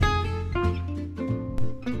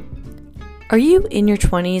Are you in your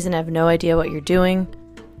 20s and have no idea what you're doing?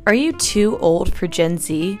 Are you too old for Gen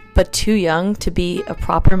Z, but too young to be a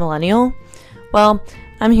proper millennial? Well,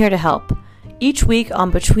 I'm here to help. Each week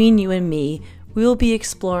on Between You and Me, we will be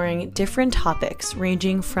exploring different topics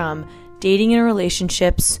ranging from dating and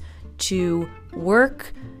relationships to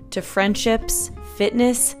work to friendships,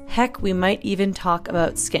 fitness, heck, we might even talk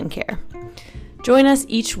about skincare. Join us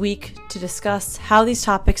each week to discuss how these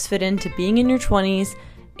topics fit into being in your 20s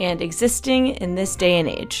and existing in this day and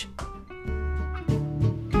age.